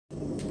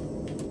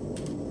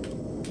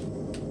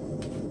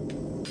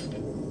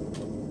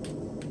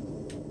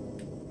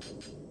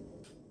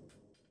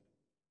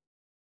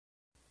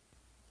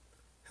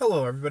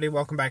Hello everybody,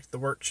 welcome back to the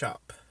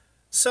workshop.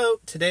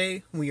 So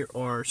today we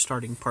are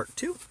starting part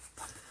 2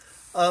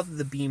 of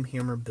the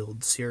beamhammer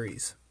build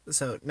series.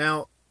 So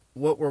now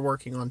what we're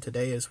working on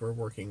today is we're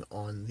working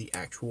on the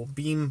actual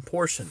beam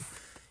portion.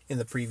 In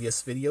the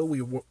previous video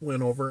we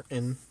went over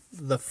in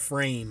the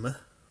frame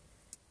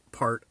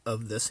part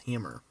of this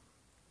hammer.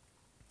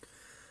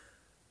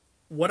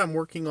 What I'm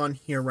working on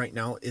here right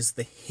now is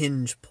the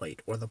hinge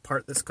plate, or the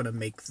part that's going to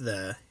make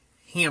the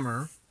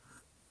hammer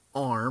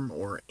arm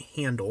or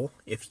handle,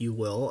 if you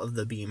will, of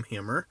the beam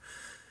hammer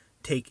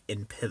take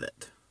and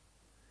pivot.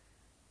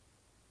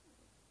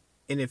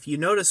 And if you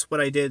notice what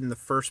I did in the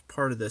first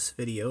part of this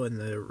video, in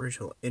the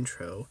original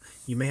intro,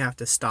 you may have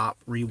to stop,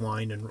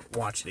 rewind, and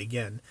watch it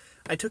again.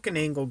 I took an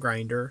angle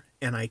grinder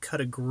and I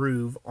cut a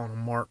groove on a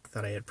mark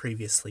that I had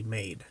previously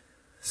made.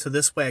 So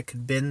this way I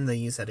could bend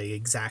these at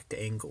exact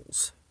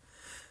angles.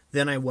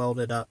 Then I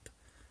welded up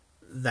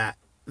that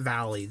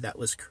valley that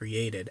was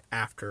created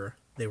after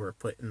they were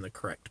put in the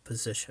correct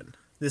position.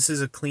 This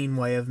is a clean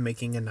way of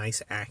making a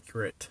nice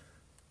accurate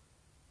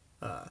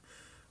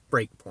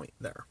break point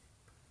there.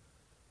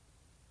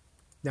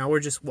 Now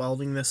we're just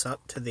welding this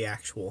up to the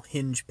actual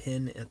hinge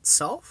pin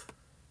itself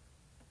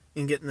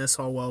and getting this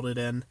all welded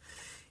in.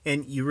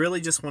 And you really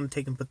just want to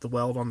take and put the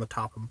weld on the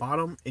top and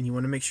bottom, and you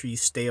want to make sure you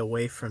stay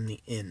away from the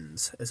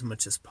ends as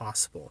much as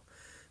possible,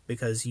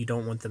 because you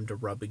don't want them to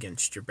rub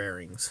against your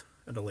bearings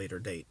at a later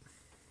date.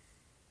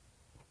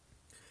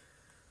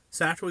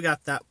 So after we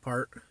got that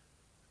part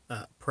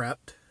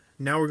prepped,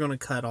 now we're going to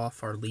cut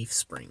off our leaf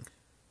spring.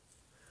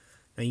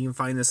 Now you can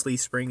find this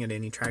leaf spring at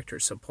any Tractor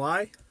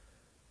Supply.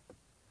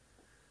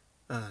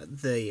 All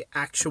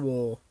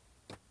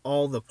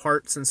the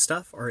parts and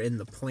stuff are in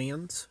the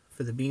plans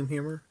for the beam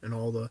hammer, and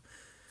all the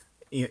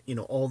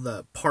all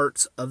the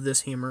parts of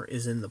this hammer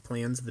is in the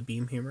plans of the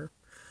beam hammer.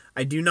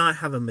 I do not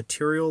have a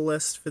material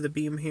list for the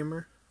beam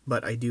hammer,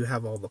 but I do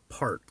have all the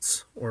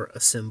parts or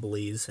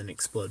assemblies and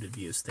exploded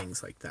views,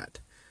 things like that.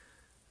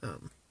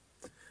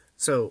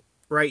 So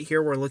right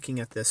here we're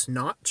looking at this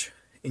notch,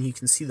 and you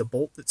can see the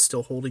bolt that's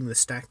still holding the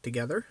stack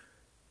together.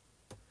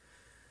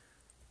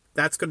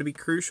 That's going to be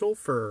crucial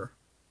for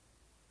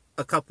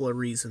a couple of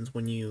reasons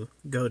when you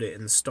go to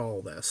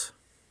install this.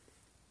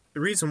 The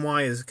reason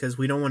why is because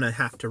we don't want to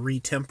have to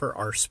retemper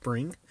our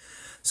spring,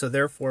 so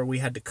therefore we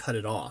had to cut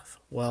it off.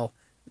 Well,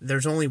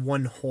 there's only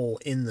one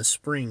hole in the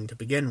spring to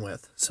begin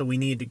with, so we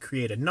need to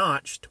create a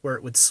notch to where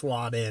it would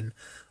slot in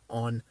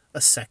on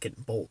a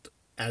second bolt,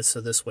 so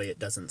this way it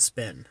doesn't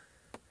spin.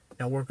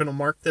 Now we're going to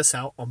mark this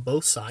out on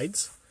both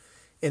sides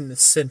in the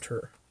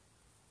center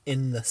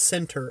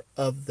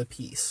of the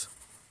piece.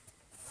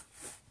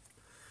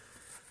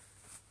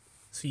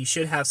 So you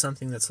should have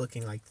something that's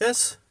looking like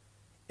this,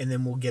 and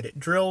then we'll get it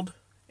drilled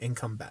and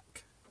come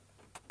back.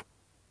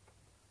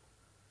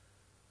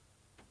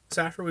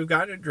 So after we've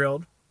got it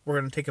drilled, we're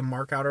going to take and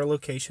mark out our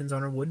locations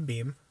on our wood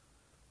beam,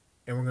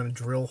 and we're going to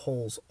drill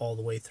holes all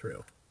the way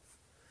through.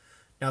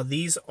 Now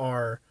these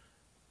are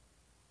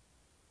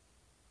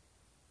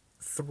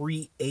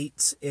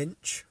 3/8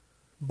 inch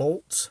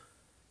bolts,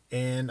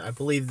 and I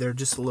believe they're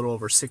just a little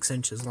over 6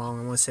 inches long.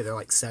 I want to say they're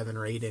like 7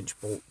 or 8 inch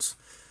bolts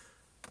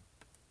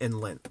in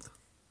length.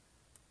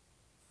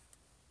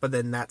 But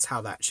then that's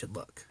how that should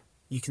look.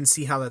 You can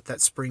see how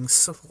that spring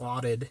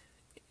slotted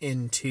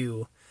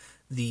into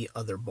the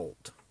other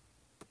bolt.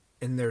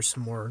 And there's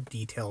some more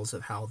details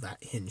of how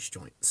that hinge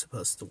joint is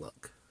supposed to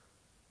look.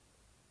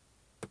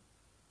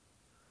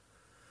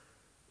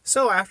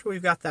 So after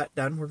we've got that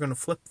done, we're going to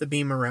flip the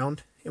beam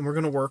around, and we're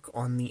going to work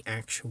on the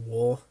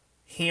actual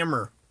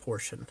hammer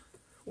portion,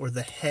 or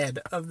the head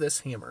of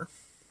this hammer.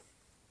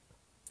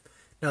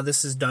 Now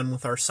this is done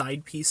with our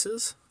side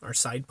pieces, our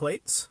side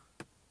plates.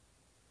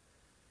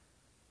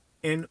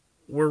 And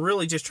we're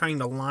really just trying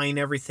to line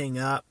everything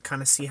up,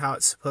 kind of see how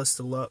it's supposed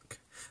to look.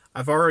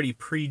 I've already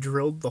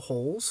pre-drilled the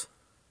holes,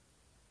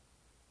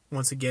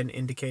 once again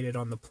indicated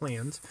on the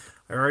plans.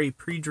 I already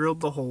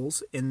pre-drilled the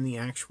holes in the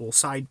actual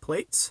side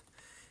plates,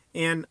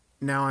 and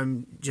now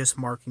I'm just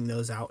marking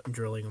those out and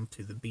drilling them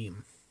through the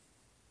beam.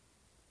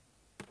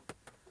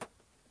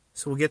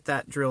 So we'll get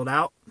that drilled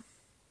out.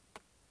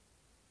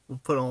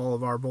 We'll put all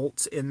of our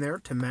bolts in there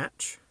to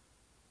match,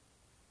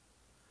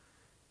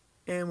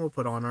 and we'll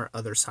put on our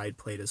other side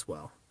plate as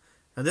well.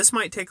 Now this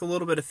might take a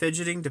little bit of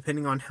fidgeting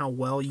depending on how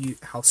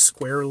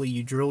squarely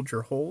you drilled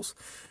your holes.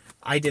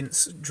 I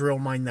didn't drill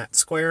mine that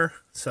square,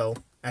 so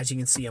as you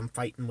can see I'm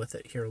fighting with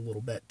it here a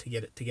little bit to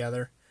get it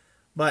together,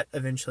 but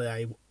eventually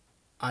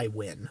I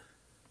win.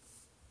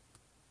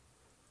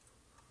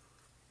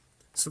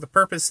 So the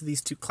purpose of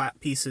these two clap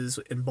pieces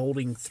and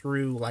bolting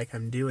through like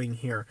I'm doing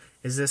here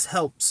is this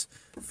helps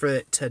for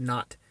it to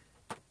not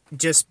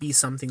just be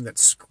something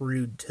that's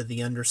screwed to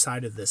the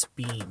underside of this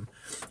beam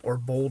or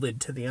bolted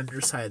to the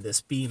underside of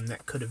this beam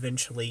that could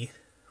eventually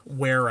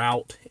wear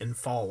out and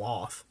fall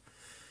off.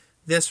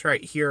 This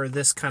right here,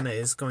 this kind of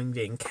is going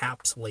to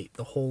encapsulate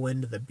the whole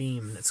end of the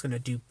beam, and it's going to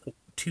do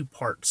two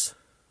parts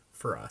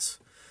for us.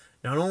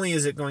 Not only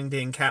is it going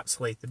to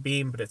encapsulate the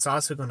beam, but it's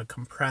also going to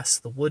compress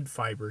the wood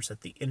fibers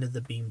at the end of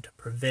the beam to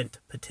prevent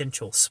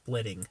potential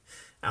splitting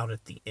out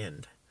at the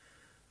end.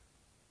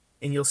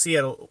 And you'll see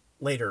at a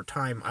later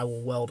time I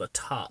will weld a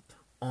top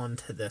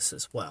onto this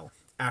as well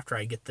after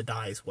I get the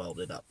dies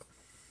welded up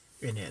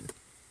and in.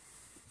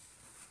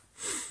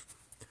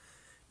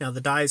 Now the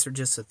dies are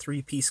just a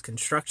 3-piece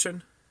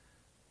construction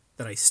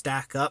that I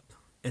stack up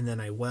and then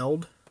I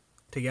weld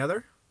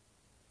together.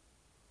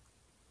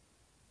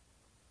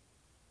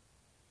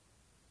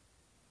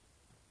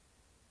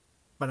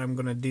 But I'm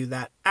going to do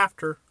that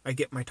after I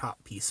get my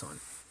top piece on.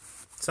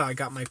 So I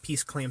got my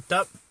piece clamped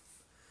up.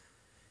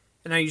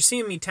 And now you're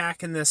seeing me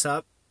tacking this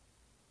up.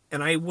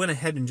 And I went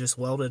ahead and just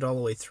welded all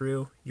the way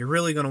through. You're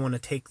really going to want to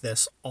take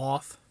this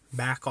off,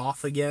 back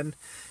off again,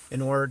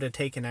 in order to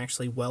take and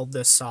actually weld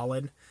this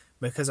solid.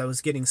 Because I was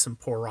getting some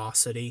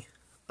porosity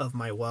of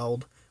my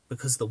weld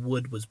because the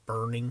wood was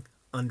burning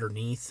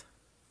underneath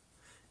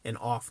and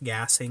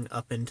off-gassing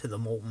up into the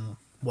molten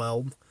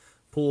weld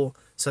pool.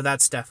 So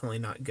that's definitely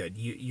not good.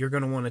 You're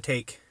going to want to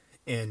take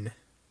and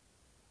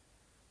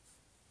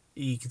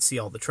you can see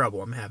all the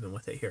trouble I'm having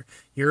with it here.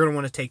 You're going to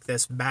want to take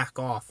this back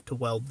off to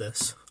weld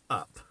this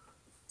up.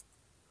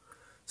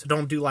 So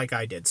don't do like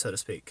I did, so to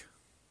speak.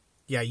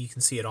 Yeah, you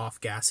can see it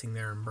off-gassing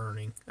there and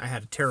burning. I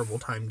had a terrible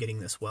time getting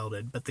this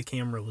welded, but the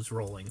camera was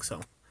rolling,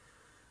 so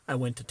I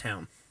went to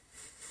town.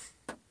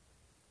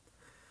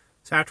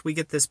 So after we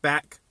get this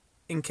back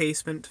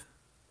encasement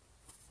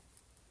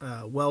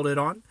welded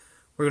on,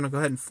 we're going to go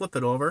ahead and flip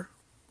it over,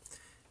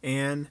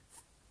 and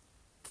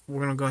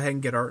we're going to go ahead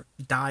and get our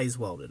dies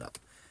welded up.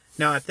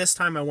 Now at this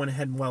time I went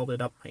ahead and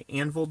welded up my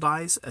anvil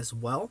dies as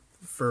well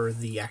for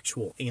the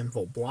actual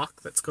anvil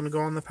block that's going to go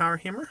on the power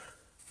hammer.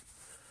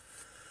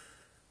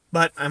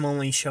 But I'm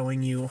only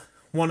showing you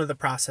one of the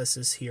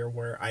processes here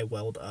where I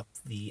weld up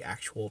the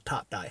actual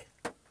top die.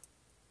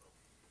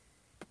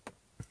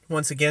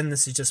 Once again,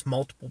 this is just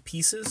multiple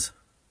pieces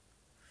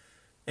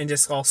and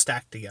just all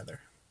stacked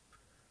together.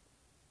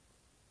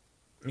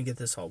 Let me get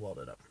this all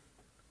welded up.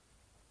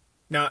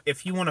 Now,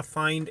 if you want to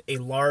find a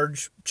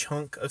large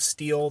chunk of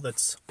steel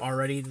that's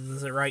already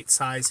the right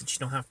size that you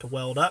don't have to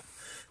weld up,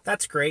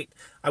 that's great.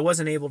 I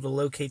wasn't able to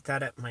locate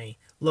that at my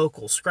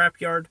local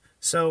scrapyard,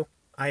 so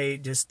I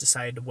just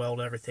decided to weld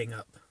everything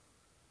up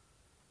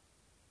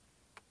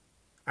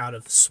out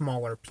of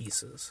smaller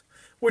pieces,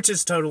 which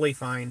is totally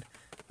fine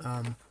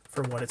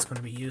for what it's going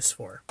to be used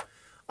for.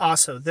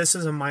 Also, this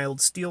is a mild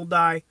steel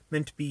die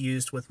meant to be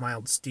used with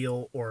mild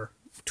steel or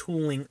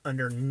tooling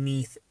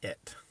underneath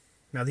it.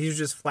 Now these are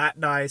just flat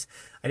dies.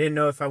 I didn't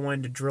know if I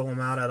wanted to drill them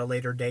out at a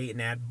later date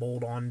and add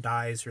bolt-on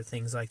dies or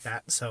things like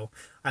that, so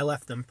I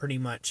left them pretty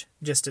much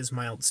just as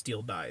mild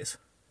steel dies.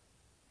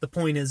 The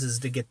point is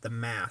to get the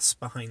mass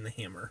behind the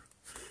hammer,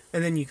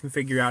 and then you can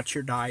figure out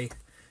your die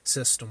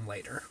system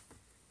later.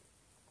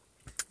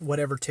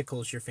 Whatever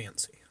tickles your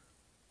fancy.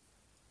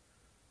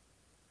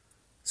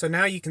 So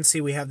now you can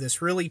see we have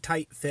this really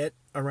tight fit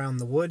around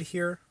the wood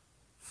here.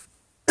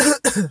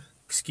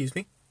 Excuse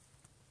me.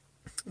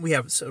 We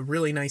have a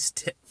really nice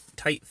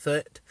tight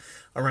fit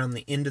around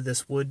the end of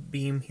this wood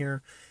beam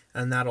here,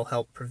 and that'll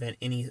help prevent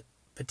any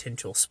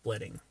potential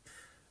splitting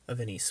of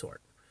any sort.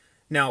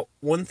 Now,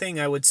 one thing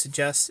I would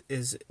suggest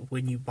is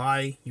when you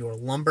buy your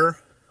lumber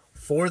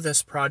for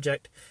this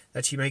project,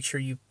 that you make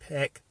sure you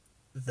pick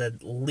the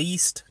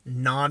least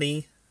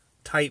knotty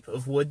type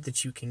of wood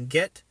that you can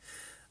get,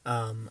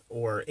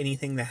 or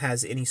anything that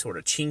has any sort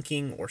of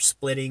chinking or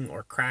splitting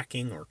or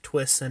cracking or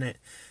twists in it.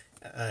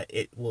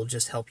 It will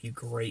just help you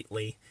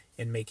greatly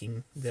in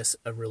making this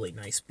a really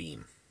nice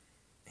beam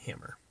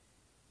hammer.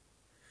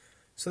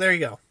 So there you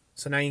go.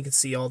 So now you can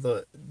see all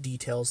the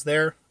details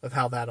there of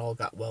how that all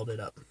got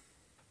welded up.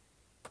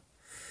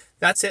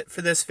 That's it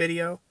for this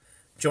video.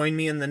 Join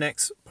me in the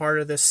next part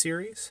of this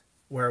series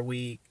where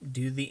we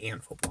do the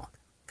anvil block.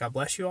 God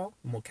bless you all,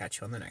 and we'll catch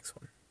you on the next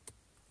one.